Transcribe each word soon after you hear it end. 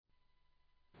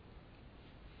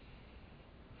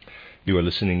You are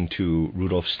listening to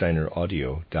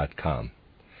RudolfSteinerAudio.com.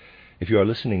 If you are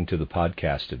listening to the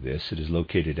podcast of this, it is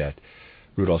located at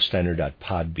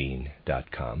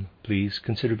rudolfsteiner.podbean.com. Please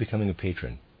consider becoming a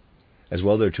patron. As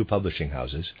well, there are two publishing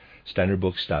houses,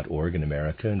 steinerbooks.org in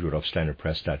America and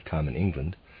rudolfsteinerpress.com in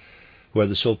England, who are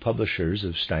the sole publishers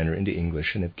of Steiner into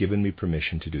English and have given me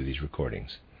permission to do these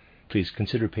recordings. Please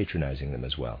consider patronizing them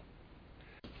as well.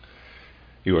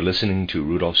 You are listening to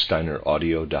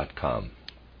RudolfSteinerAudio.com.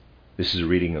 This is a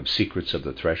reading of Secrets of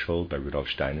the Threshold by Rudolf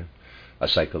Steiner, a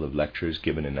cycle of lectures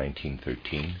given in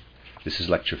 1913. This is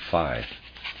Lecture 5,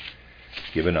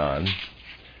 given on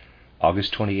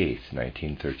August 28,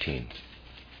 1913.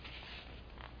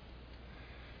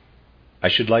 I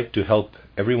should like to help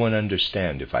everyone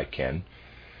understand, if I can,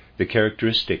 the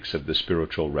characteristics of the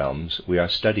spiritual realms we are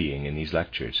studying in these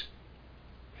lectures.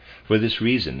 For this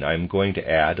reason, I am going to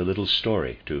add a little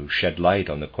story to shed light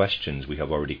on the questions we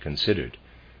have already considered,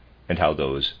 and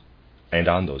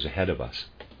on those ahead of us.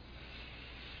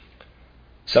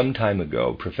 Some time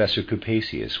ago, Professor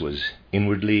Kupesius was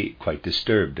inwardly quite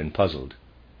disturbed and puzzled.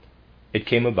 It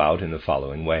came about in the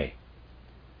following way.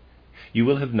 You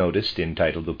will have noticed,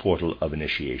 entitled The Portal of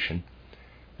Initiation,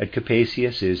 that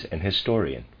Kupesius is an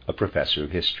historian, a professor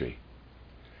of history.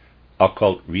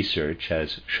 Occult research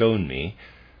has shown me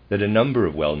that a number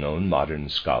of well-known modern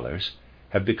scholars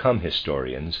have become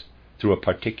historians through a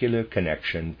particular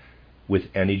connection with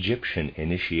an Egyptian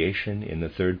initiation in the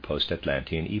third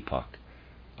post-Atlantean epoch,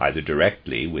 either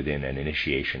directly within an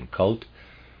initiation cult,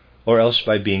 or else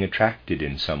by being attracted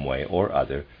in some way or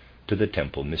other to the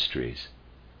temple mysteries.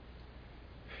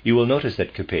 You will notice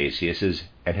that Kupesius is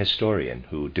an historian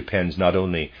who depends not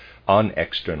only on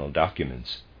external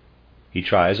documents. He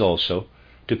tries also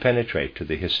to penetrate to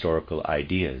the historical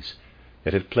ideas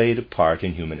that have played a part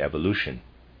in human evolution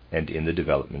and in the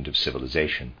development of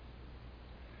civilization.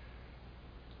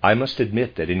 I must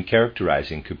admit that in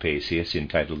characterizing Kupesius,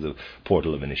 entitled The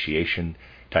Portal of Initiation,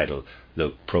 titled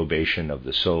The Probation of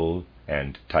the Soul,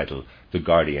 and titled The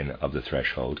Guardian of the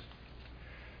Threshold,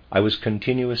 I was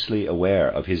continuously aware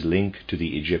of his link to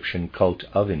the Egyptian cult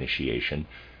of initiation,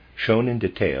 shown in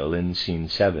detail in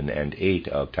scenes 7 and 8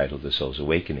 of titled The Soul's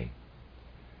Awakening.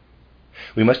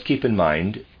 We must keep in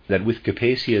mind that what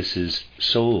Kupesius's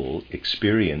soul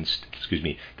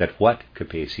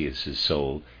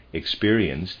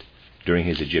experienced during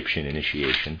his Egyptian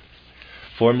initiation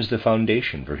forms the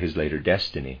foundation for his later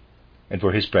destiny and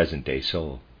for his present-day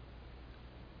soul.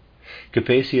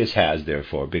 Kupesius has,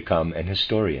 therefore, become an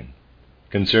historian,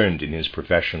 concerned in his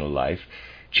professional life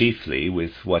chiefly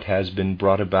with what has been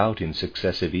brought about in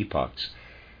successive epochs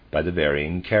by the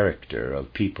varying character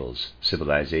of peoples,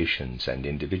 civilizations, and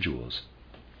individuals.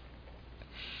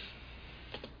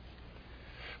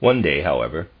 One day,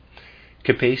 however,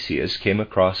 Kupesius came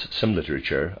across some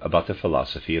literature about the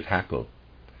philosophy of Haeckel.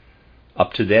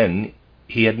 Up to then,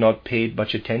 he had not paid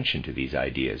much attention to these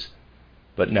ideas,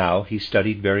 but now he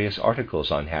studied various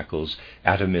articles on Haeckel's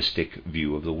atomistic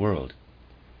view of the world.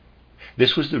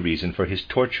 This was the reason for his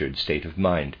tortured state of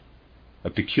mind. A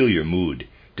peculiar mood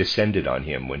descended on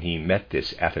him when he met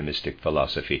this atomistic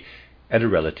philosophy at a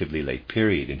relatively late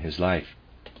period in his life.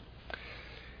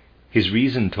 His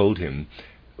reason told him,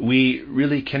 we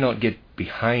really cannot get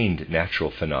behind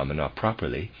natural phenomena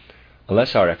properly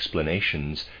unless our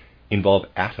explanations involve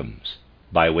atoms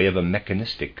by way of a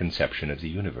mechanistic conception of the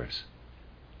universe.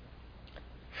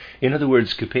 In other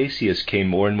words, Kupesius came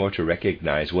more and more to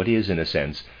recognize what is, in a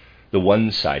sense, the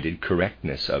one-sided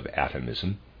correctness of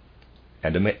atomism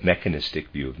and a mechanistic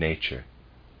view of nature.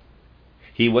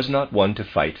 He was not one to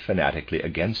fight fanatically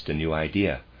against a new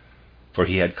idea, for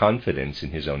he had confidence in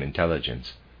his own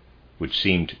intelligence, which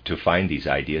seemed to find these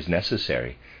ideas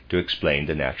necessary to explain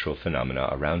the natural phenomena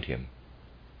around him.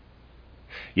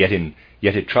 Yet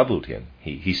it troubled him.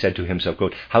 He said to himself,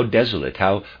 quote, how desolate,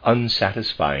 how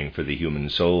unsatisfying for the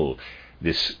human soul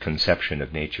this conception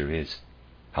of nature is.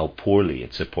 How poorly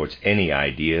it supports any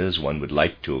ideas one would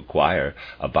like to acquire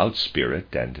about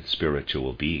spirit and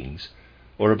spiritual beings,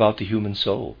 or about the human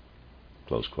soul.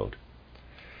 Close quote.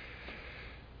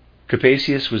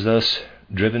 Kupesius was thus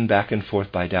driven back and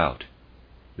forth by doubt.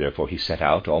 Therefore he set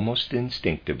out, almost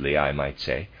instinctively, I might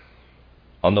say,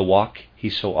 on the walk he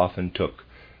so often took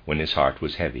when his heart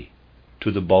was heavy,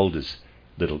 to the Baldas'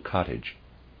 little cottage.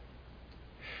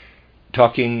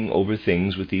 Talking over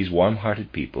things with these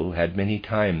warm-hearted people had many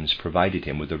times provided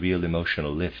him with a real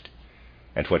emotional lift,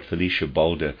 and what Felicia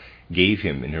Balda gave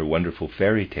him in her wonderful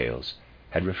fairy tales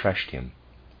had refreshed him,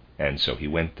 and so he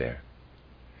went there.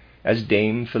 As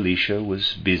Dame Felicia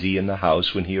was busy in the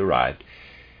house when he arrived,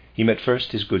 he met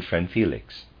first his good friend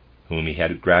Felix, whom he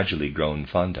had gradually grown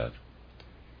fond of.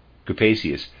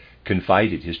 Capesius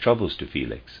confided his troubles to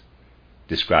Felix,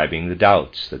 describing the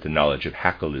doubts that the knowledge of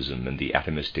Haeckelism and the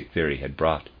atomistic theory had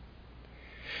brought.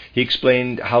 He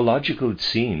explained how logical it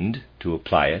seemed to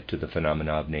apply it to the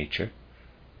phenomena of nature,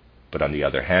 but on the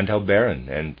other hand how barren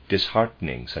and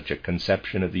disheartening such a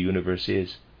conception of the universe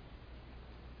is.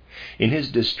 In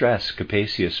his distress,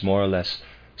 Capesius more or less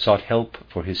sought help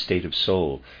for his state of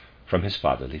soul from his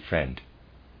fatherly friend.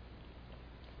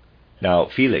 Now,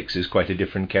 Felix is quite a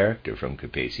different character from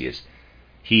Capesius.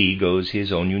 He goes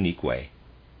his own unique way.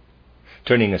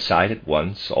 Turning aside at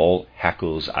once all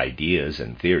Haeckel's ideas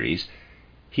and theories,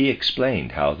 he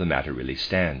explained how the matter really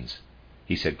stands.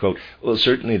 He said, quote, "Well,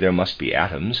 certainly there must be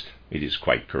atoms. It is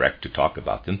quite correct to talk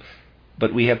about them.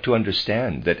 But we have to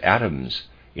understand that atoms,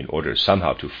 in order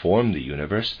somehow to form the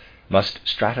universe, must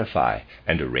stratify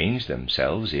and arrange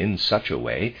themselves in such a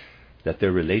way that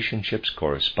their relationships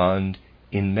correspond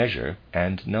in measure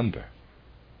and number.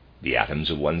 The atoms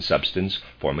of one substance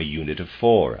form a unit of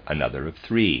 4, another of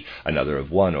 3, another of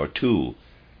 1 or 2.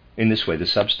 In this way the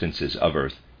substances of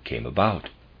earth came about."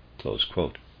 Close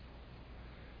quote.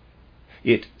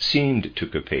 It seemed to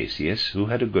Capesius, who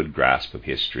had a good grasp of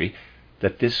history,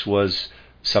 that this was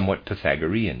somewhat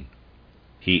Pythagorean.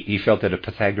 He felt that a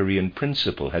Pythagorean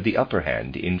principle had the upper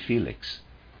hand in Felix,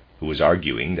 who was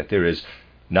arguing that there is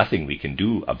nothing we can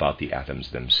do about the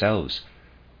atoms themselves,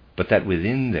 but that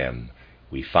within them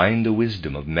we find the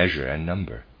wisdom of measure and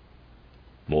number.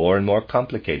 More and more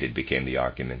complicated became the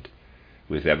argument,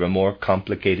 with ever more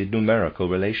complicated numerical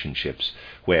relationships,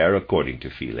 where, according to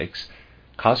Felix,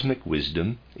 cosmic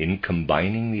wisdom, in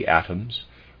combining the atoms,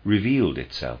 revealed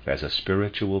itself as a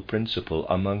spiritual principle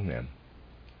among them.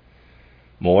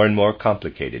 More and more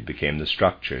complicated became the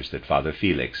structures that Father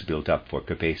Felix built up for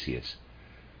Capesius,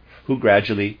 who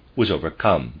gradually was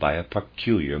overcome by a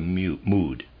peculiar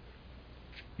mood.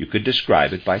 You could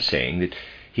describe it by saying that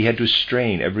he had to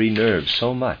strain every nerve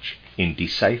so much in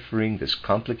deciphering this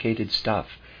complicated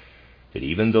stuff that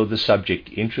even though the subject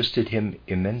interested him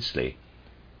immensely,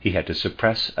 he had to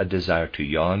suppress a desire to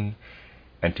yawn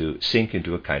and to sink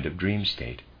into a kind of dream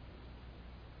state.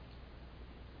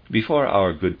 Before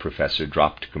our good professor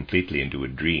dropped completely into a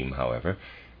dream, however,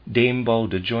 Dame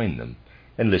Balda joined them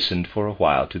and listened for a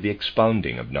while to the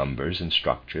expounding of numbers and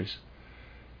structures.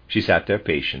 She sat there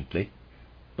patiently,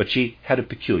 but she had a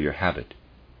peculiar habit.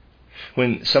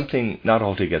 When something not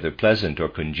altogether pleasant or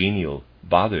congenial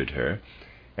bothered her,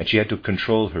 and she had to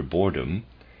control her boredom,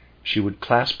 she would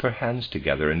clasp her hands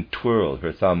together and twirl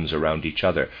her thumbs around each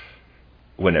other.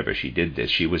 Whenever she did this,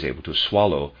 she was able to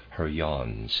swallow her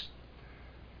yawns.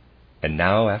 And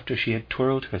now, after she had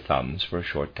twirled her thumbs for a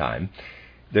short time,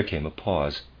 there came a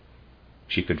pause.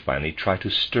 She could finally try to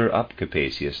stir up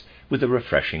Capesius with a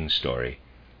refreshing story,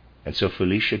 and so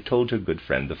Felicia told her good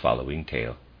friend the following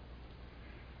tale.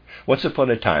 Once upon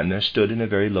a time there stood in a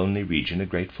very lonely region a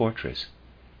great fortress.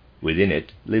 Within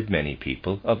it lived many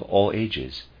people of all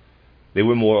ages. They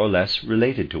were more or less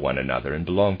related to one another and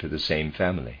belonged to the same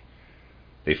family.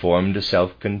 They formed a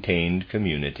self-contained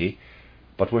community,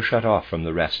 but were shut off from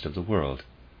the rest of the world.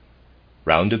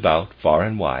 Round about, far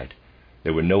and wide,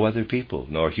 there were no other people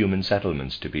nor human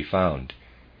settlements to be found,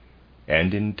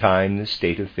 and in time the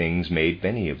state of things made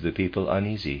many of the people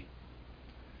uneasy.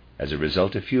 As a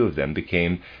result, a few of them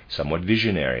became somewhat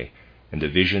visionary, and the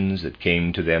visions that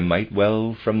came to them might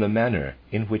well, from the manner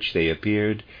in which they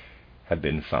appeared, have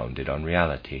been founded on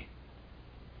reality.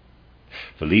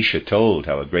 Felicia told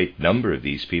how a great number of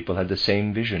these people had the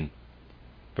same vision.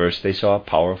 First they saw a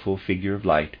powerful figure of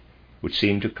light, which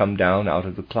seemed to come down out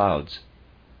of the clouds.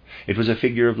 It was a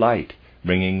figure of light,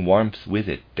 bringing warmth with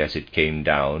it as it came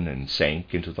down and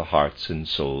sank into the hearts and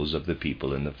souls of the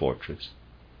people in the fortress.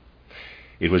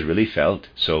 It was really felt,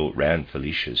 so ran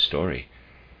Felicia's story,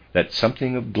 that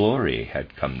something of glory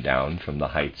had come down from the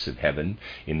heights of heaven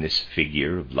in this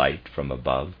figure of light from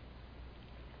above.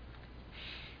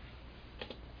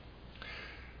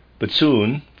 But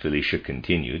soon, Felicia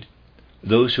continued,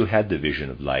 those who had the vision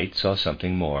of light saw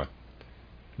something more.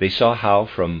 They saw how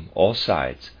from all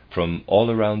sides, from all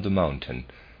around the mountain,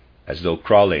 as though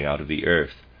crawling out of the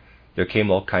earth, there came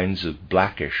all kinds of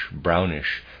blackish,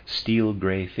 brownish,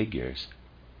 steel-gray figures.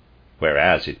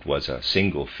 Whereas it was a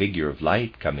single figure of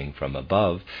light coming from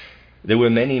above, there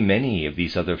were many, many of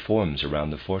these other forms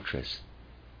around the fortress.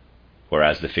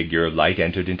 Whereas the figure of light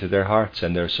entered into their hearts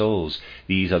and their souls,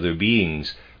 these other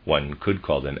beings, one could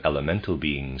call them elemental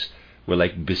beings, were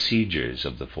like besiegers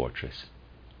of the fortress.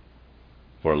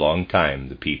 For a long time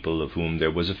the people, of whom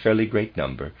there was a fairly great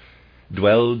number,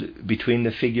 dwelled between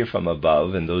the figure from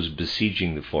above and those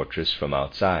besieging the fortress from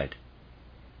outside.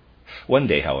 One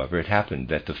day, however, it happened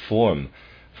that the form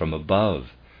from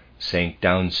above sank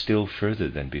down still further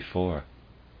than before,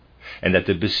 and that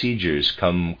the besiegers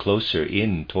come closer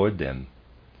in toward them.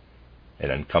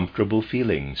 An uncomfortable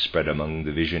feeling spread among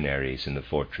the visionaries in the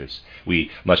fortress. We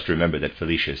must remember that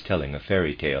Felicia is telling a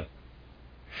fairy tale.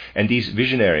 And these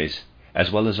visionaries,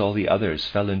 as well as all the others,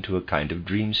 fell into a kind of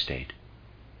dream state.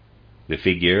 The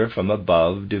figure from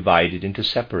above divided into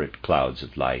separate clouds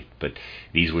of light, but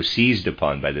these were seized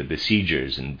upon by the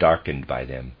besiegers and darkened by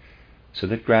them, so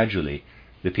that gradually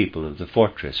the people of the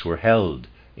fortress were held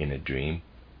in a dream.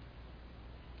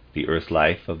 The earth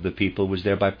life of the people was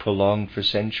thereby prolonged for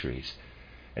centuries,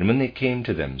 and when they came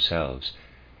to themselves,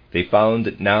 they found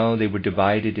that now they were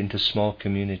divided into small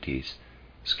communities,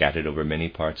 scattered over many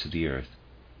parts of the earth.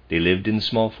 They lived in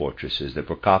small fortresses that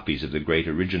were copies of the great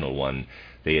original one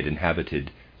they had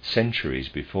inhabited centuries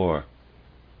before,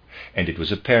 and it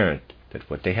was apparent that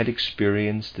what they had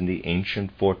experienced in the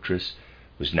ancient fortress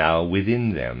was now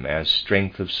within them as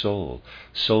strength of soul,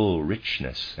 soul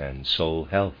richness, and soul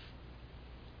health.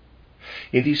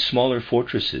 In these smaller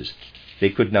fortresses, they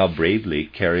could now bravely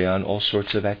carry on all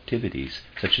sorts of activities,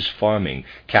 such as farming,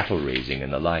 cattle raising,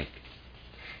 and the like.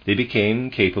 They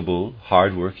became capable,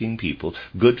 hard-working people,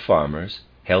 good farmers,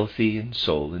 healthy in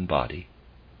soul and body.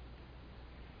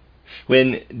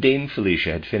 When Dame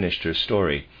Felicia had finished her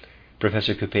story,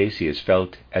 Professor Capasius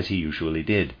felt, as he usually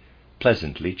did,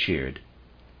 pleasantly cheered.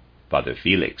 Father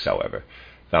Felix, however,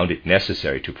 found it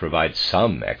necessary to provide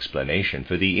some explanation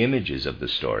for the images of the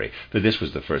story, for this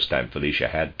was the first time Felicia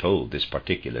had told this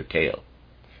particular tale.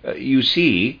 You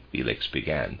see, Felix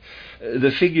began,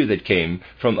 the figure that came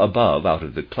from above out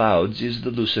of the clouds is the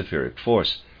Luciferic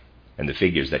force, and the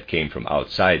figures that came from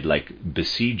outside, like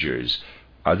besiegers,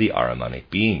 are the Ahrimanic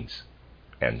beings,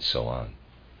 and so on.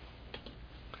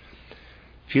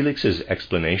 Felix's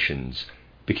explanations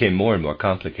became more and more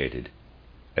complicated.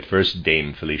 At first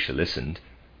Dame Felicia listened,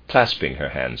 clasping her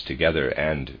hands together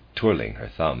and twirling her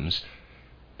thumbs,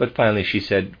 but finally she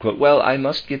said, quote, "Well, I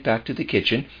must get back to the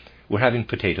kitchen. We're having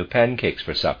potato pancakes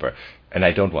for supper, and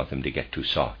I don't want them to get too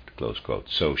soft," close quote.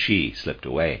 So she slipped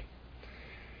away.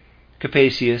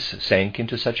 Capasius sank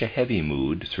into such a heavy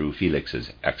mood through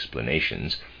Felix's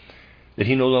explanations that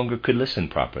he no longer could listen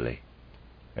properly,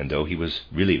 and though he was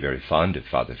really very fond of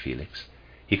Father Felix,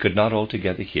 he could not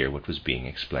altogether hear what was being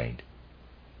explained.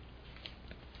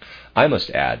 I must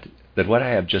add that what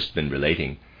I have just been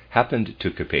relating happened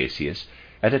to Capasius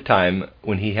at a time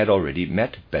when he had already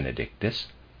met Benedictus,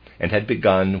 and had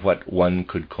begun what one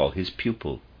could call his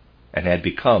pupil, and had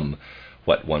become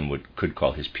what one could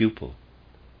call his pupil.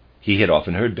 He had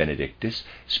often heard Benedictus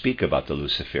speak about the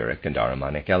Luciferic and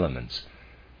Ahrimanic elements,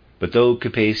 but though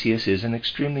Capasius is an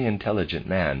extremely intelligent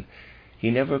man, he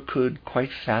never could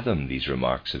quite fathom these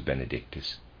remarks of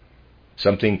Benedictus.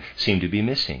 Something seemed to be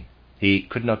missing. He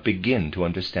could not begin to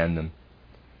understand them.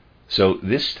 So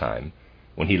this time,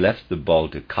 when he left the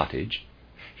Balde cottage,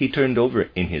 he turned over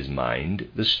in his mind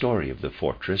the story of the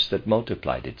fortress that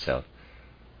multiplied itself.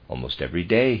 Almost every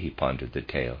day he pondered the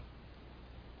tale.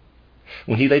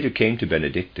 When he later came to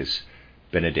Benedictus,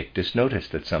 Benedictus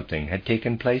noticed that something had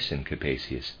taken place in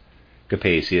Capasius.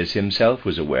 Capasius himself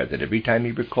was aware that every time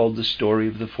he recalled the story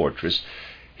of the fortress,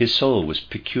 his soul was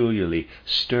peculiarly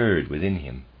stirred within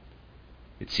him.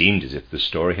 It seemed as if the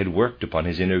story had worked upon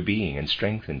his inner being and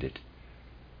strengthened it.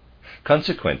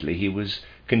 Consequently, he was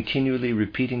continually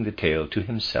repeating the tale to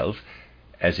himself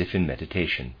as if in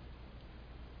meditation.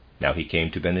 Now he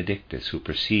came to Benedictus, who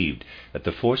perceived that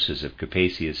the forces of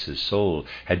Capasius's soul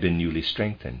had been newly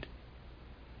strengthened.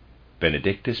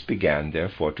 Benedictus began,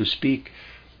 therefore, to speak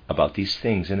about these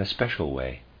things in a special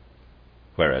way,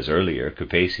 whereas earlier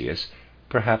Capasius,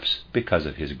 perhaps because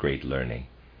of his great learning,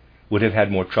 would have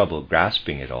had more trouble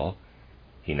grasping it all.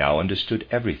 He now understood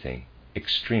everything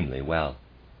extremely well.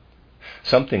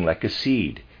 Something like a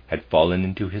seed had fallen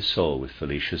into his soul with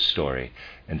Felicia's story,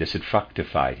 and this had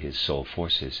fructified his soul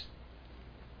forces.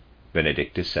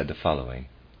 Benedictus said the following: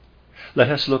 "Let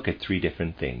us look at 3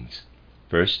 different things.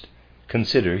 First,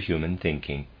 consider human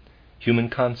thinking, human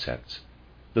concepts,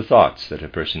 the thoughts that a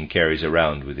person carries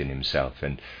around within himself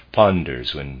and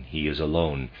ponders when he is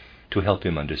alone to help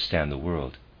him understand the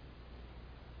world.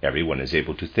 Everyone is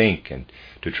able to think and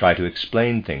to try to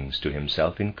explain things to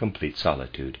himself in complete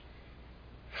solitude.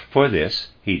 For this,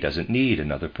 he doesn't need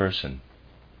another person.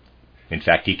 In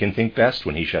fact, he can think best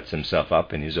when he shuts himself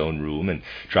up in his own room and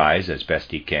tries as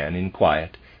best he can, in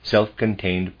quiet,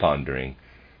 self-contained pondering,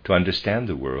 to understand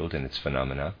the world and its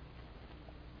phenomena.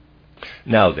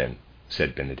 Now then,"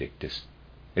 said Benedictus,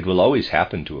 "it will always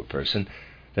happen to a person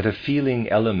that a feeling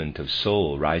element of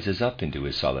soul rises up into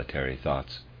his solitary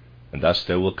thoughts. and thus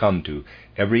there will come to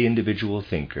every individual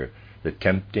thinker the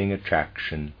tempting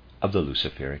attraction of the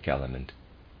Luciferic element.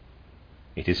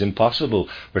 It is impossible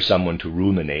for someone to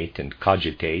ruminate and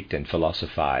cogitate and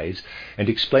philosophize and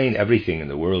explain everything in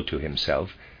the world to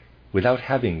himself without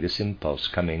having this impulse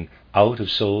coming out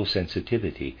of soul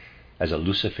sensitivity as a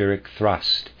Luciferic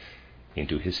thrust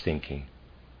into his thinking.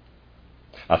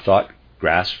 A thought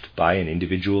grasped by an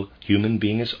individual human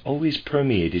being is always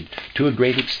permeated to a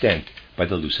great extent by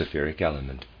the Luciferic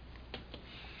element.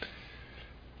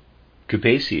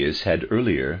 Kupesius had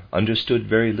earlier understood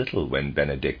very little when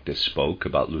Benedictus spoke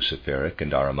about Luciferic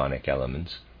and Ahrimanic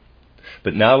elements,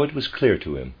 but now it was clear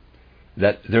to him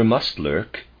that there must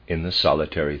lurk in the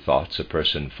solitary thoughts a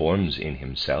person forms in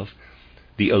himself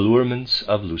the allurements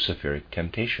of Luciferic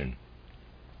temptation.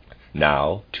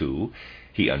 Now, too,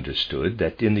 he understood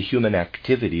that in the human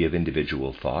activity of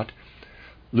individual thought,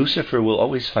 Lucifer will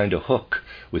always find a hook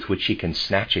with which he can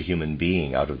snatch a human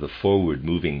being out of the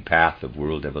forward-moving path of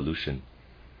world evolution.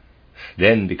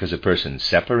 Then, because a person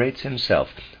separates himself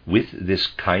with this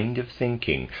kind of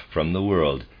thinking from the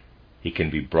world, he can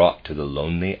be brought to the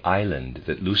lonely island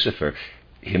that Lucifer,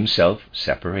 himself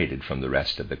separated from the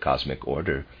rest of the cosmic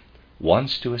order,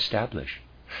 wants to establish,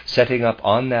 setting up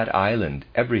on that island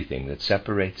everything that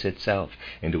separates itself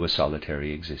into a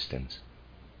solitary existence.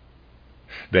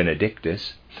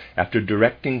 Benedictus, after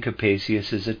directing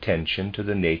Kupesius's attention to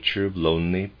the nature of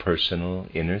lonely, personal,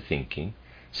 inner thinking,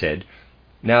 said,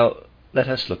 "Now let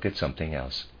us look at something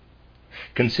else.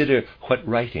 Consider what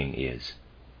writing is,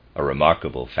 a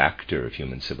remarkable factor of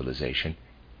human civilization.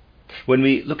 When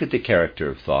we look at the character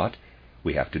of thought,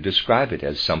 we have to describe it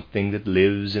as something that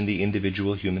lives in the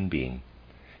individual human being.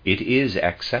 It is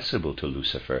accessible to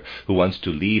Lucifer, who wants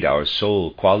to lead our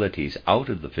soul qualities out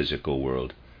of the physical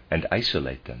world and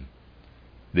isolate them.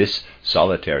 This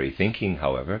solitary thinking,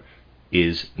 however,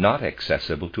 is not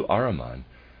accessible to Ahriman,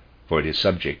 for it is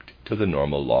subject to the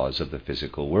normal laws of the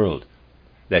physical world.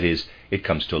 That is, it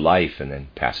comes to life and then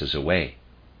passes away.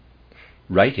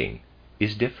 Writing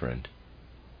is different.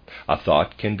 A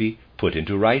thought can be put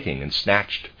into writing and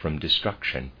snatched from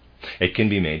destruction. It can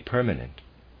be made permanent.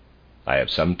 I have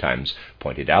sometimes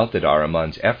pointed out that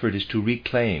Ahriman's effort is to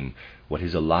reclaim what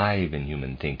is alive in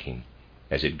human thinking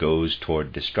as it goes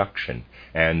toward destruction,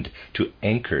 and to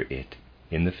anchor it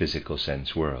in the physical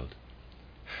sense world.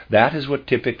 That is what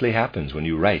typically happens when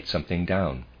you write something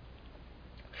down.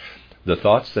 The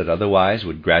thoughts that otherwise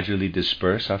would gradually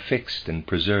disperse are fixed and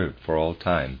preserved for all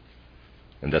time,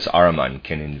 and thus Ahriman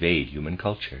can invade human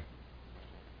culture.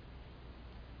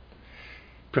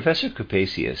 Professor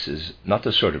Kupesius is not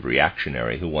the sort of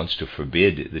reactionary who wants to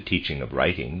forbid the teaching of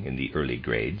writing in the early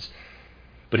grades,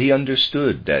 but he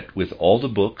understood that with all the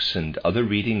books and other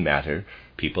reading matter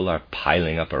people are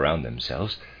piling up around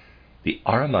themselves, the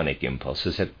Ahrimanic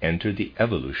impulses have entered the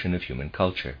evolution of human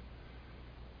culture.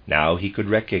 Now he could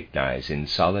recognize in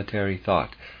solitary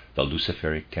thought the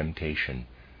Luciferic temptation,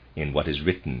 in what is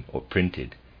written or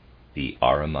printed, the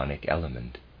Ahrimanic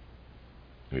element.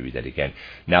 Let me read that again.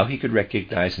 Now he could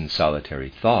recognize in solitary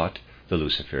thought the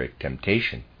Luciferic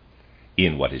temptation,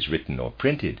 in what is written or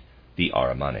printed, the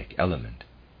Ahrimanic element.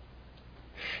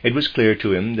 It was clear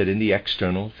to him that in the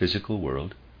external physical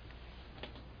world,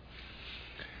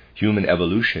 human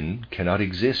evolution cannot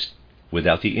exist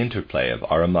without the interplay of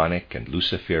Ahrimanic and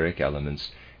Luciferic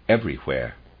elements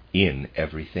everywhere, in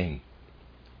everything.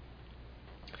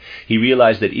 He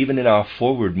realized that even in our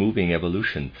forward-moving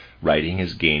evolution, writing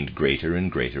has gained greater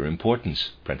and greater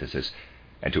importance,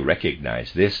 and to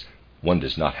recognize this, one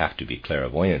does not have to be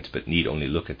clairvoyant, but need only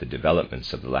look at the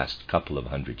developments of the last couple of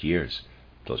 100 years.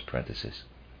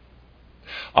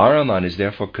 Ahriman is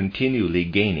therefore continually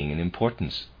gaining in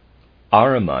importance.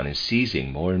 Ahriman is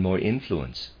seizing more and more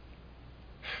influence.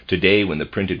 Today, when the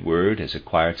printed word has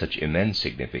acquired such immense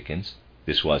significance,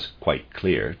 this was quite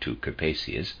clear to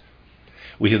Kupesius,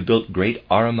 we have built great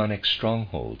Ahrimanic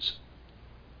strongholds.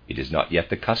 It is not yet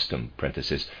the custom,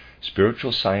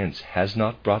 spiritual science has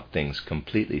not brought things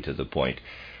completely to the point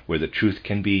where the truth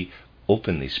can be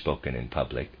openly spoken in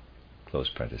public,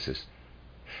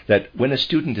 that when a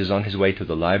student is on his way to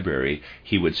the library,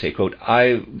 he would say, quote,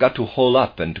 "I've got to hole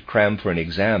up and cram for an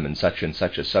exam in such and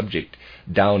such a subject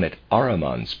down at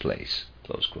Ahriman's place,"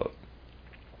 close quote.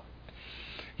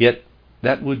 Yet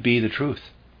that would be the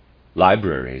truth.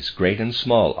 Libraries, great and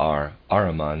small, are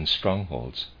Ahriman's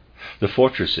strongholds, the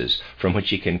fortresses from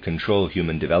which he can control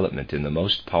human development in the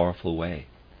most powerful way.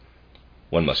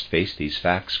 One must face these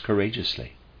facts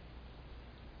courageously.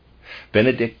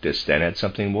 Benedictus then had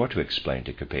something more to explain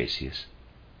to Kupesius.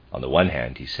 On the one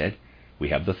hand, he said, we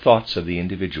have the thoughts of the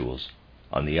individuals.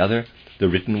 on the other, the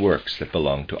written works that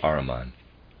belong to Ahriman.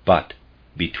 But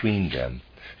between them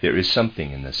there is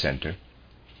something in the center.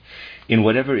 In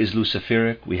whatever is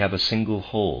Luciferic, we have a single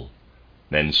whole.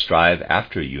 Men strive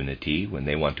after unity when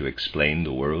they want to explain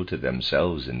the world to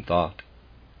themselves in thought.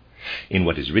 In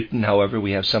what is written, however,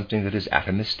 we have something that is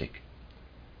atomistic.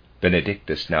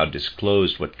 Benedictus now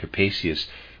disclosed what Capesius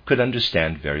could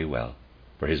understand very well,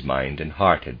 for his mind and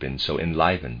heart had been so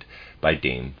enlivened by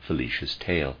Dame Felicia's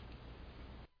tale.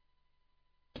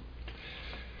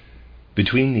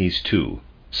 Between these two,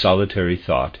 solitary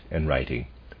thought and writing,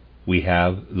 we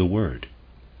have the Word.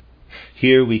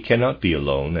 Here we cannot be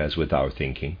alone as with our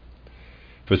thinking,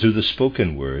 for through the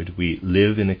spoken word we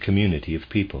live in a community of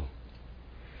people.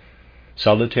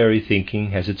 Solitary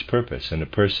thinking has its purpose, and a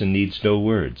person needs no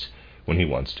words when he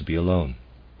wants to be alone.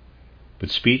 But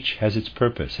speech has its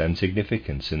purpose and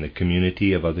significance in the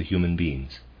community of other human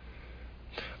beings.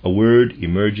 A word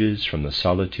emerges from the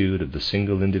solitude of the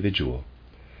single individual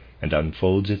and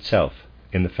unfolds itself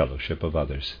in the fellowship of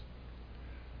others.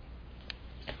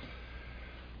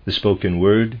 The spoken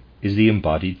word is the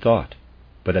embodied thought,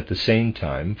 but at the same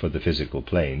time, for the physical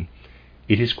plane,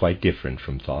 it is quite different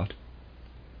from thought.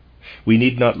 We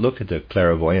need not look at the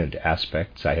clairvoyant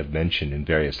aspects I have mentioned in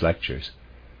various lectures.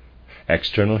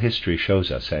 External history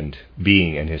shows us, and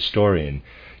being an historian,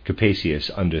 Capesius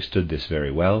understood this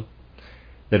very well,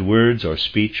 that words or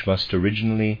speech must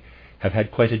originally have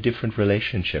had quite a different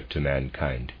relationship to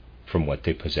mankind from what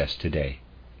they possess today.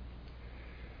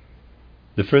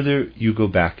 The further you go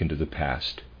back into the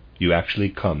past, you actually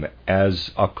come,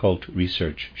 as occult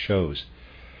research shows,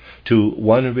 to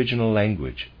one original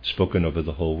language spoken over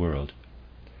the whole world.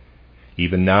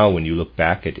 Even now, when you look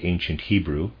back at ancient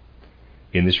Hebrew,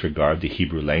 in this regard the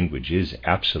Hebrew language is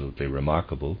absolutely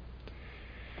remarkable,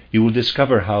 you will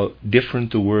discover how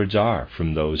different the words are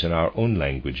from those in our own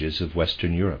languages of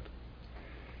Western Europe.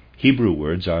 Hebrew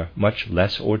words are much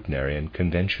less ordinary and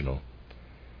conventional.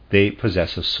 They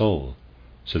possess a soul,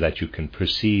 so that you can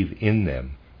perceive in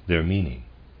them their meaning.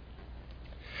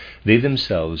 They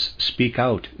themselves speak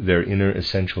out their inner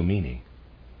essential meaning.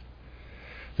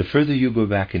 The further you go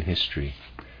back in history,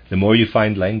 the more you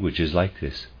find languages like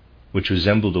this, which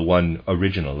resemble the one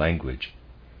original language.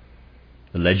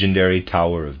 The legendary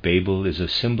Tower of Babel is a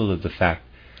symbol of the fact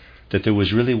that there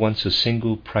was really once a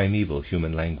single primeval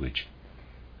human language.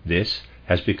 This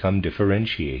has become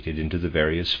differentiated into the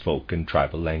various folk and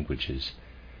tribal languages.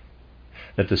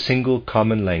 That the single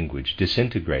common language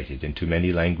disintegrated into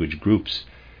many language groups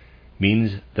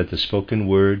means that the spoken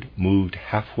word moved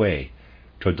halfway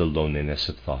toward the loneliness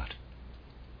of thought.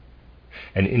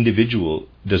 An individual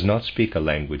does not speak a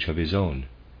language of his own,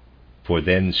 for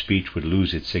then speech would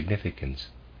lose its significance.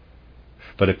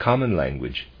 But a common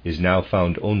language is now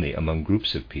found only among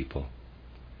groups of people.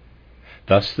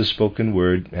 Thus the spoken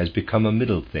word has become a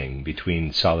middle thing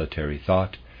between solitary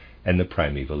thought and the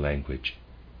primeval language.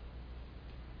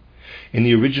 In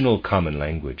the original common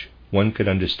language, one could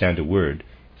understand a word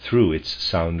through its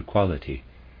sound quality.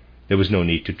 There was no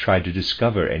need to try to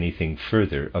discover anything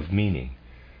further of meaning,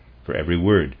 for every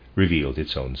word revealed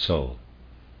its own soul.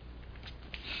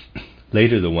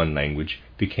 Later the one language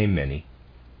became many.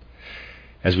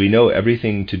 As we know,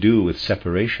 everything to do with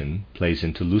separation plays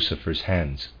into Lucifer's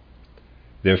hands.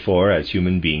 Therefore, as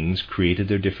human beings created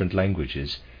their different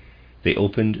languages, they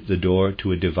opened the door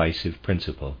to a divisive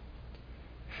principle.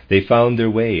 They found their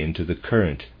way into the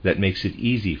current that makes it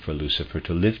easy for Lucifer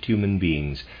to lift human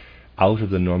beings out of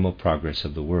the normal progress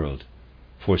of the world,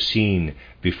 foreseen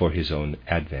before his own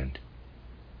advent.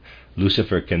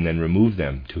 Lucifer can then remove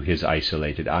them to his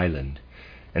isolated island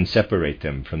and separate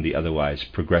them from the otherwise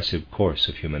progressive course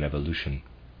of human evolution.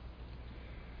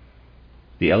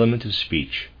 The element of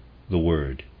speech, the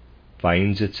word,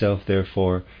 finds itself,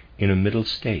 therefore, in a middle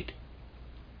state.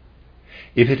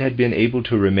 If it had been able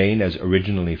to remain as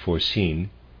originally foreseen,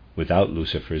 without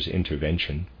Lucifer's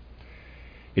intervention,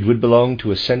 it would belong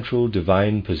to a central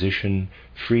divine position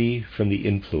free from the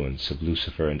influence of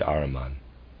Lucifer and Ahriman.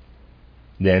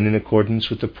 Then, in accordance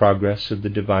with the progress of the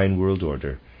divine world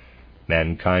order,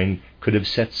 mankind could have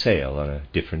set sail on a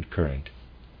different current.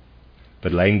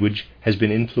 But language has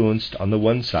been influenced on the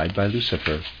one side by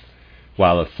Lucifer,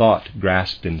 while a thought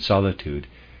grasped in solitude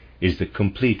is the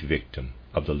complete victim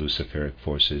of the Luciferic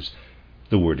forces.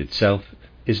 The word itself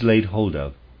is laid hold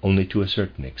of only to a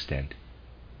certain extent.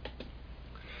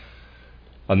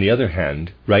 On the other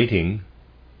hand, writing,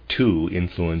 too,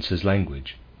 influences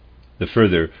language. The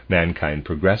further mankind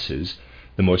progresses,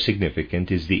 the more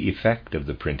significant is the effect of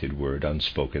the printed word on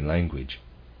spoken language.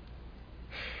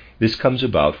 This comes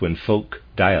about when folk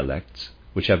dialects,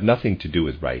 which have nothing to do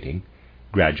with writing,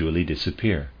 gradually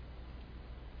disappear.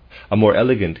 A more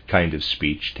elegant kind of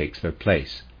speech takes their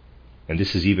place, and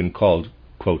this is even called,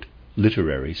 quote,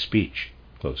 literary speech,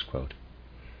 close quote.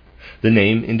 The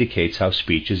name indicates how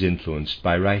speech is influenced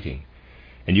by writing,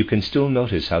 and you can still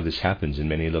notice how this happens in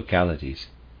many localities.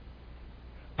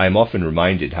 I am often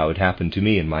reminded how it happened to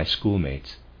me and my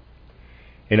schoolmates.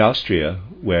 In Austria,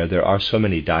 where there are so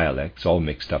many dialects all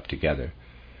mixed up together,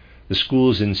 the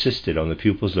schools insisted on the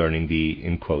pupils learning the,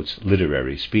 in quotes,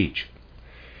 literary speech,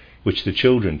 which the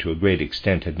children to a great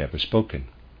extent had never spoken.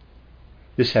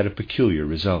 This had a peculiar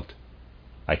result.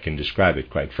 I can describe it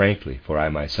quite frankly, for I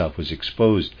myself was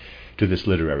exposed to this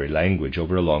literary language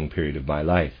over a long period of my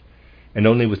life, and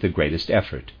only with the greatest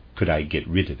effort could I get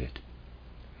rid of it.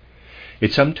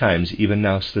 It sometimes even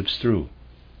now slips through.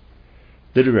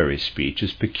 Literary speech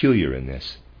is peculiar in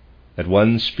this, that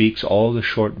one speaks all the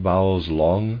short vowels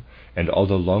long and all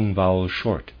the long vowels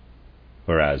short,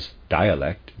 whereas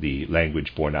dialect, the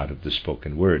language born out of the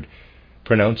spoken word,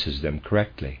 pronounces them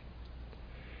correctly.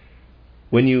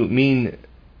 When you mean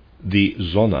the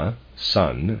Sonne,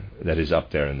 sun, that is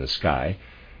up there in the sky,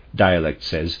 dialect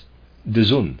says de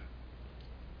Sonne.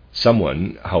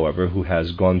 Someone, however, who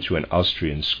has gone through an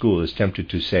Austrian school is tempted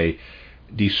to say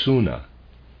die Sonne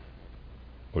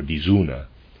or die Sonne.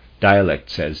 Dialect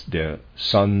says der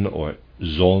Son or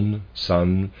Sohn,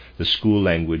 son. The school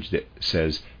language that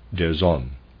says der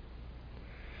Sohn.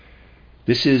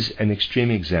 This is an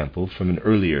extreme example from an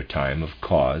earlier time of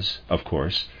cause, of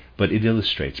course, but it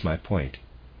illustrates my point.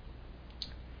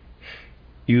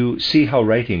 You see how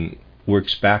writing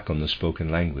works back on the spoken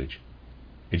language.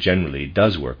 It generally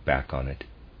does work back on it.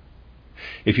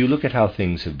 If you look at how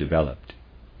things have developed,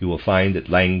 you will find that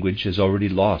language has already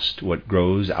lost what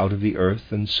grows out of the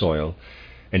earth and soil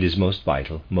and is most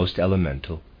vital, most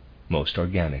elemental, most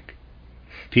organic.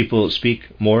 People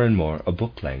speak more and more a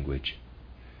book language.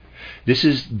 This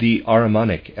is the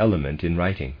Ahrimanic element in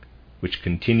writing, which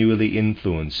continually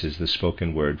influences the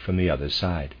spoken word from the other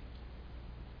side.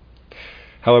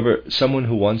 However, someone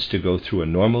who wants to go through a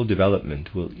normal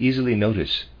development will easily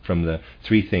notice from the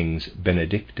three things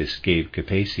Benedictus gave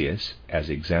Capesius as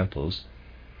examples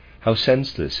how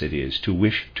senseless it is to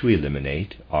wish to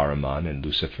eliminate Ahriman and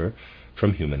Lucifer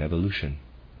from human evolution.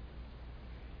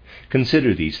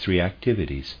 Consider these three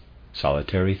activities: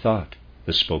 solitary thought,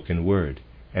 the spoken word,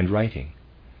 and writing.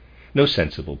 No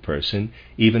sensible person,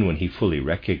 even when he fully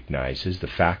recognizes the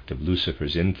fact of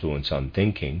Lucifer's influence on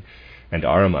thinking and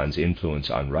Ahriman's influence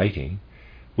on writing,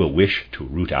 will wish to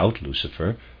root out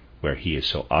Lucifer where he is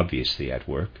so obviously at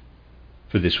work,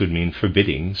 for this would mean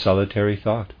forbidding solitary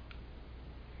thought.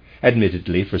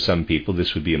 Admittedly, for some people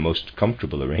this would be a most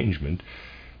comfortable arrangement,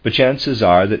 but chances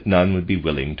are that none would be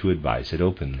willing to advise it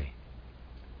openly.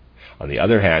 On the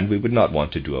other hand, we would not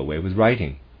want to do away with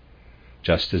writing.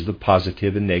 Just as the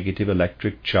positive and negative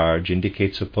electric charge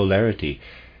indicates a polarity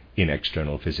in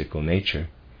external physical nature,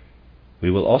 we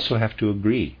will also have to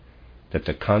agree that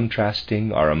the contrasting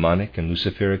Ahrimanic and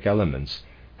Luciferic elements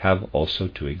have also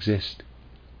to exist.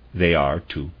 They are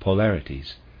two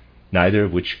polarities, neither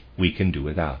of which we can do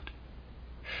without.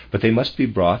 But they must be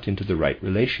brought into the right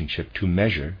relationship to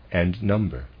measure and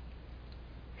number.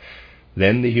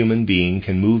 Then the human being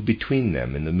can move between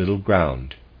them in the middle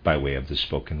ground by way of the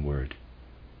spoken word.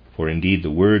 For indeed the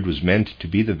word was meant to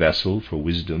be the vessel for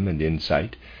wisdom and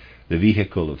insight, the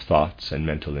vehicle of thoughts and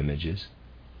mental images.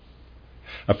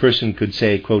 A person could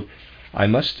say, quote, I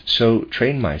must so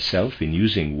train myself in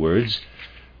using words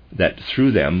that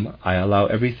through them I allow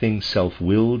everything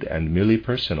self-willed and merely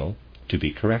personal to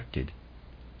be corrected.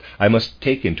 I must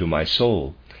take into my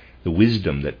soul the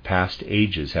wisdom that past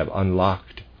ages have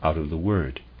unlocked out of the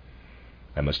word.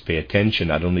 I must pay attention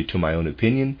not only to my own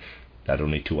opinion, not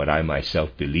only to what I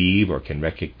myself believe or can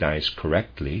recognize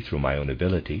correctly through my own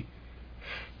ability,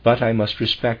 but I must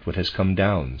respect what has come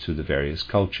down through the various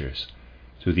cultures,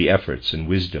 through the efforts and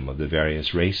wisdom of the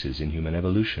various races in human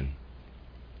evolution.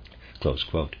 Close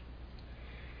quote.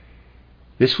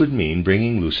 This would mean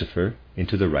bringing Lucifer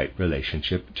into the right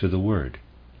relationship to the Word.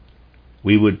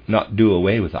 We would not do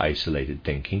away with isolated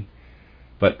thinking,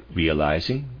 but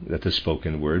realizing that the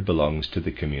spoken word belongs to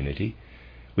the community,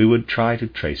 we would try to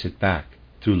trace it back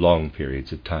through long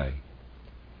periods of time.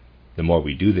 The more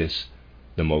we do this,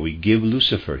 the more we give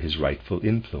Lucifer his rightful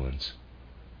influence.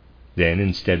 Then,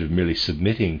 instead of merely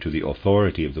submitting to the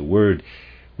authority of the word,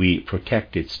 we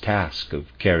protect its task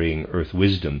of carrying earth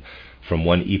wisdom from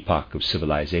one epoch of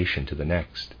civilization to the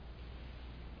next.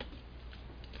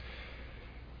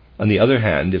 On the other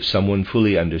hand, if someone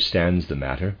fully understands the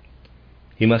matter,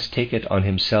 he must take it on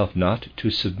himself not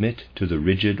to submit to the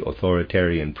rigid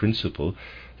authoritarian principle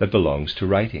that belongs to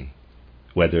writing,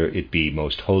 whether it be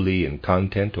most holy in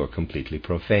content or completely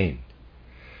profane,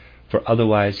 for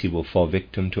otherwise he will fall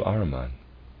victim to Ahriman.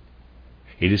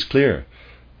 It is clear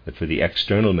that for the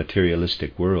external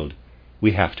materialistic world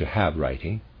we have to have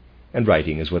writing, and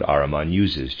writing is what Ahriman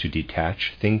uses to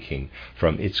detach thinking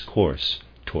from its course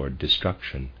toward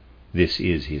destruction. This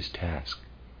is his task.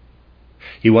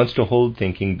 He wants to hold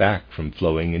thinking back from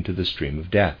flowing into the stream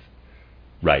of death.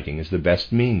 Writing is the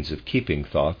best means of keeping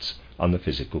thoughts on the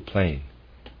physical plane.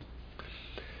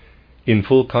 In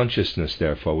full consciousness,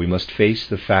 therefore, we must face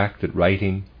the fact that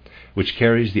writing, which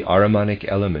carries the Ahrimanic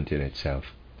element in itself,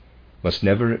 must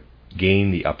never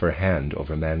gain the upper hand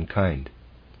over mankind.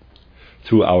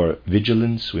 Through our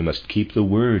vigilance we must keep the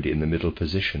word in the middle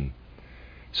position,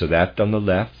 so that on the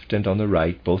left and on the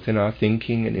right, both in our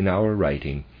thinking and in our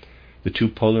writing, the two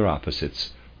polar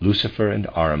opposites, Lucifer and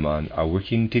Ahriman, are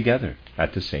working together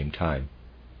at the same time.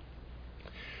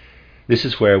 This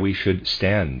is where we should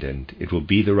stand, and it will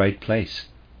be the right place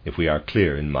if we are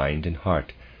clear in mind and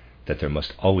heart that there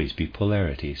must always be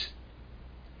polarities.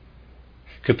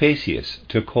 Capesius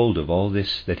took hold of all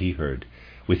this that he heard,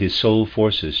 with his soul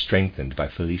forces strengthened by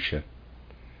Felicia.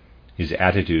 His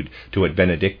attitude to what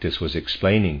Benedictus was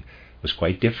explaining was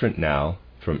quite different now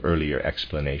from earlier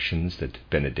explanations that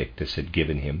Benedictus had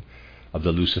given him of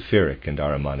the Luciferic and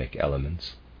Ahrimanic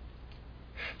elements.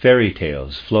 Fairy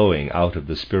tales flowing out of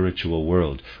the spiritual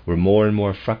world were more and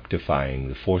more fructifying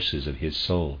the forces of his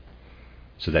soul,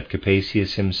 so that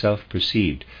Capesius himself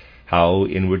perceived how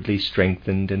inwardly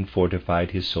strengthened and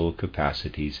fortified his soul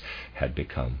capacities had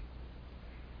become.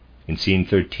 In scene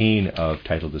 13 of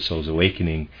titled The Soul's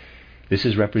Awakening, this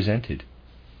is represented.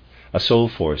 A soul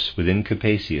force within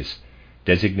Capesius,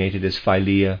 designated as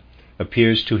Philia,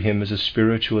 appears to him as a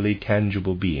spiritually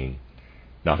tangible being,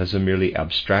 not as a merely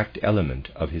abstract element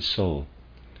of his soul.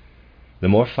 The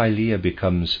more Philia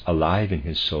becomes alive in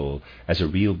his soul as a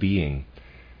real being,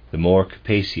 the more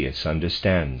Capesius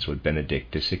understands what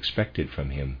Benedictus expected from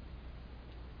him.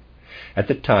 At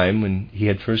the time when he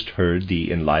had first heard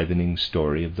the enlivening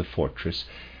story of the fortress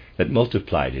that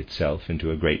multiplied itself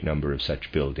into a great number of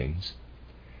such buildings,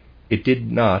 it did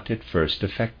not at first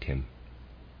affect him.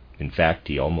 In fact,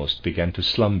 he almost began to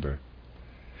slumber.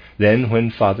 Then,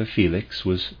 when Father Felix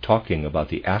was talking about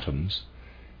the atoms,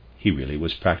 he really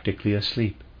was practically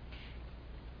asleep.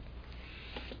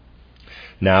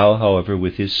 Now, however,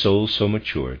 with his soul so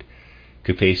matured,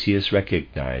 Capesius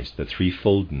recognized the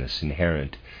threefoldness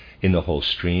inherent in the whole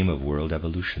stream of world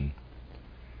evolution.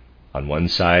 On one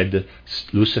side, the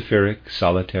Luciferic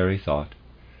solitary thought,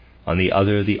 on the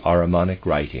other, the Ahrimanic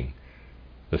writing,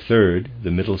 the third, the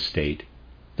middle state,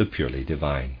 the purely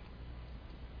divine.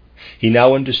 He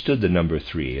now understood the number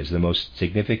 3 as the most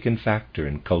significant factor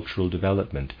in cultural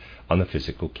development on the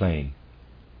physical plane.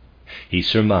 He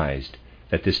surmised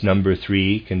that this number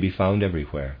 3 can be found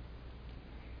everywhere.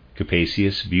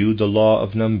 Capesius viewed the law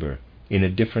of number in a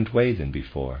different way than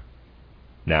before.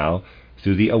 Now,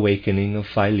 through the awakening of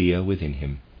Philia within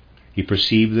him, he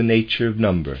perceived the nature of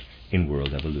number in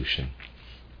world evolution.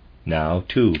 Now,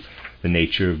 too, the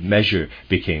nature of measure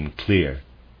became clear.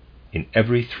 In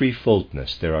every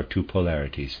threefoldness there are two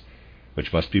polarities,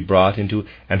 which must be brought into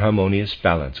an harmonious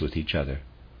balance with each other.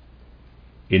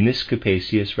 In this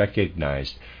Capesius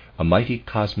recognized a mighty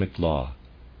cosmic law,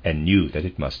 and knew that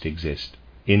it must exist,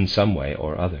 in some way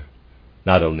or other,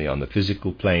 not only on the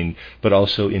physical plane, but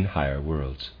also in higher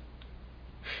worlds.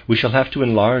 We shall have to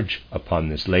enlarge upon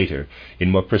this later in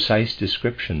more precise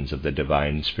descriptions of the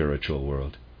divine spiritual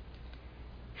world.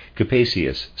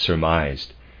 Capesius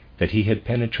surmised that he had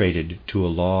penetrated to a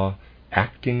law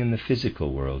acting in the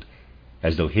physical world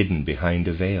as though hidden behind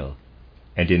a veil,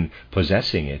 and in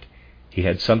possessing it he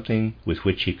had something with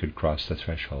which he could cross the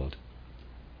threshold.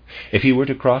 If he were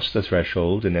to cross the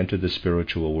threshold and enter the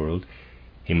spiritual world,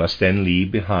 he must then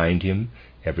leave behind him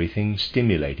everything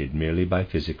stimulated merely by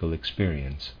physical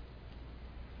experience.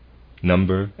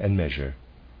 Number and measure.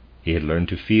 He had learned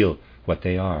to feel what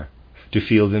they are, to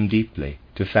feel them deeply,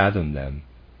 to fathom them.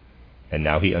 And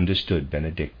now he understood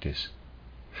Benedictus,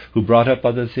 who brought up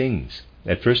other things,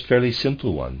 at first fairly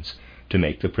simple ones, to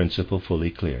make the principle fully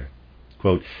clear.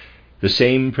 Quote, the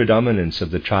same predominance of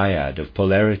the triad, of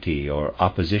polarity or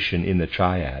opposition in the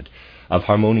triad, of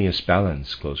harmonious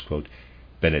balance, close quote,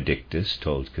 Benedictus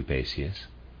told Capesius,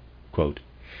 quote,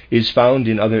 is found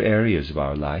in other areas of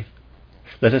our life.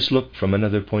 Let us look from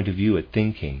another point of view at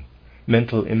thinking,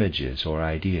 mental images or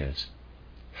ideas.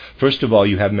 First of all,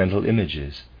 you have mental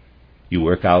images. You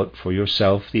work out for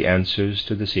yourself the answers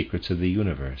to the secrets of the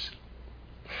universe.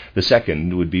 The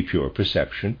second would be pure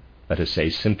perception, let us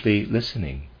say simply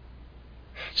listening.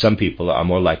 Some people are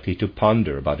more likely to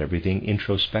ponder about everything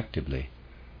introspectively.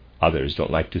 Others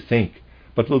don't like to think,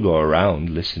 but will go around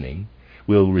listening,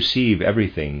 will receive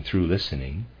everything through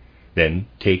listening, then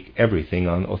take everything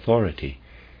on authority,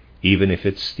 even if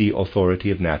it's the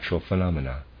authority of natural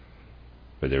phenomena.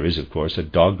 For there is, of course, a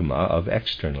dogma of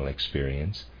external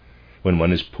experience, when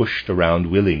one is pushed around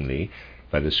willingly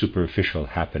by the superficial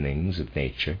happenings of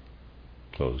nature.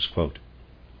 Close quote.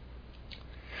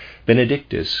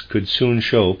 Benedictus could soon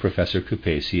show Professor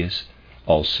Kupesius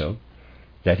also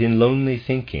that in lonely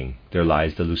thinking there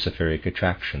lies the luciferic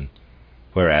attraction,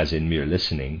 whereas in mere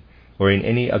listening, or in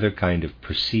any other kind of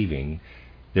perceiving,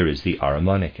 there is the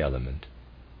Ahrimanic element.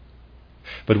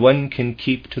 But one can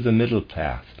keep to the middle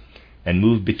path and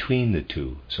move between the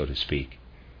two, so to speak.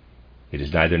 It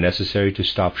is neither necessary to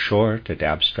stop short at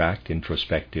abstract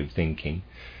introspective thinking,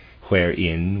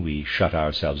 wherein we shut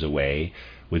ourselves away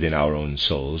within our own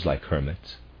souls like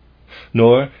hermits,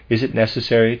 nor is it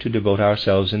necessary to devote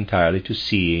ourselves entirely to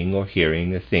seeing or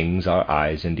hearing the things our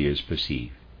eyes and ears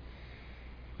perceive.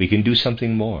 We can do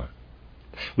something more.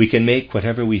 We can make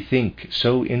whatever we think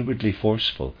so inwardly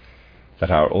forceful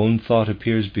that our own thought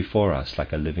appears before us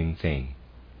like a living thing.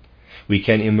 We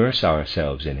can immerse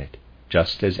ourselves in it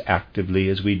just as actively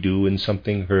as we do in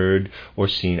something heard or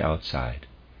seen outside.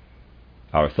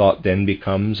 Our thought then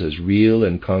becomes as real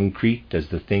and concrete as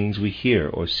the things we hear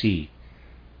or see.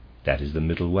 That is the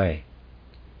middle way.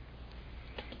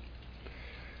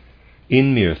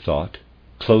 In mere thought,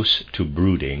 close to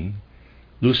brooding,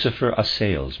 Lucifer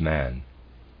assails man.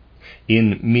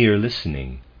 In mere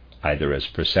listening, either as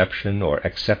perception or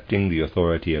accepting the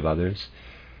authority of others,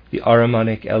 the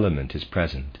Ahrimanic element is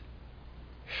present.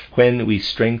 When we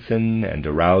strengthen and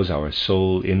arouse our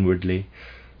soul inwardly,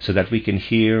 so that we can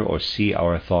hear or see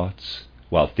our thoughts,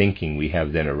 while thinking we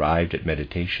have then arrived at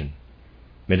meditation.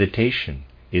 Meditation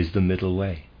is the middle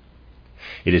way.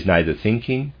 It is neither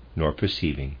thinking nor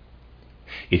perceiving.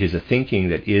 It is a thinking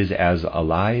that is as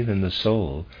alive in the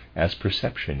soul as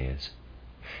perception is,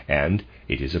 and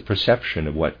it is a perception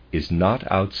of what is not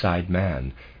outside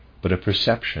man, but a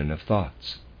perception of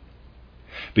thoughts.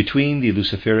 Between the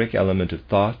luciferic element of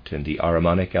thought and the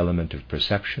Ahrimanic element of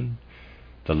perception,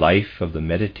 the life of the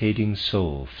meditating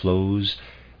soul flows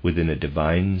within a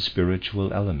divine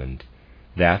spiritual element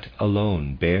that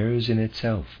alone bears in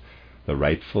itself the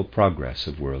rightful progress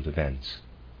of world events.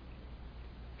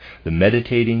 The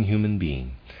meditating human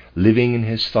being, living in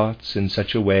his thoughts in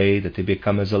such a way that they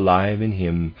become as alive in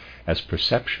him as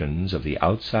perceptions of the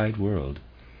outside world,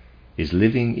 is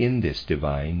living in this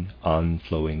divine,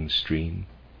 on-flowing stream.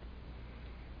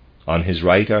 On his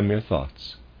right are mere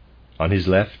thoughts. On his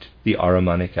left, the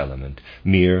Ahrimanic element,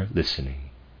 mere listening.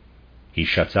 He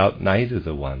shuts out neither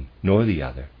the one nor the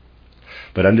other,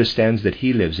 but understands that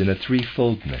he lives in a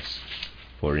threefoldness,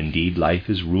 for indeed life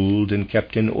is ruled and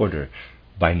kept in order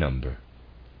by number.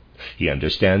 He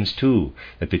understands, too,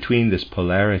 that between this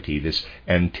polarity, this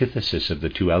antithesis of the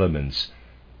two elements,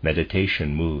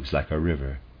 meditation moves like a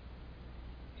river.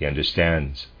 He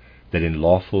understands that in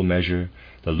lawful measure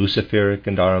the luciferic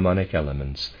and Ahrimanic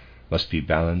elements must be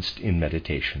balanced in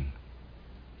meditation.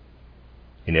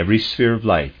 In every sphere of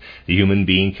life, the human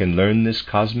being can learn this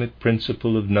cosmic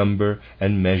principle of number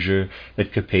and measure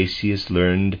that Kupesius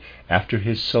learned after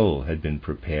his soul had been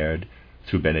prepared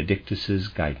through Benedictus's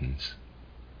guidance.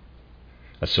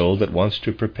 A soul that wants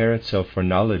to prepare itself for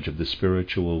knowledge of the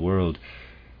spiritual world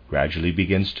gradually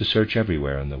begins to search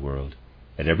everywhere in the world,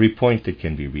 at every point that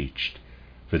can be reached,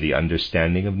 for the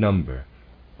understanding of number,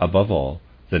 above all,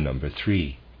 the number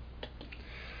 3.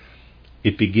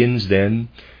 It begins then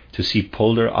to see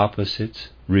polar opposites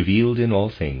revealed in all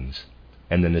things,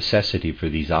 and the necessity for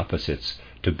these opposites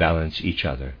to balance each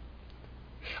other.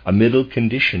 A middle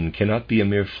condition cannot be a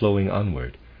mere flowing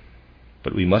onward,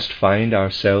 but we must find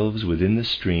ourselves within the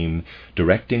stream,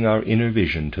 directing our inner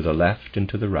vision to the left and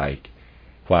to the right,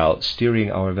 while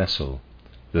steering our vessel,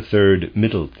 the third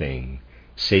middle thing,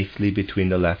 safely between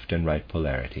the left and right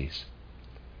polarities.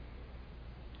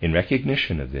 In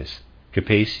recognition of this,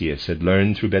 Kupesius had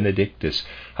learned through Benedictus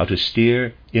how to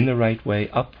steer in the right way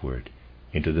upward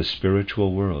into the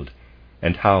spiritual world,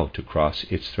 and how to cross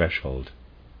its threshold.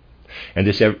 And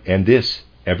this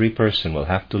every person will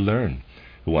have to learn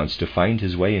who wants to find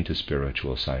his way into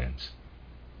spiritual science.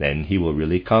 Then he will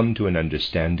really come to an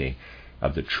understanding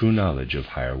of the true knowledge of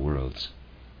higher worlds.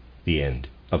 The end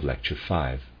of Lecture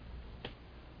 5.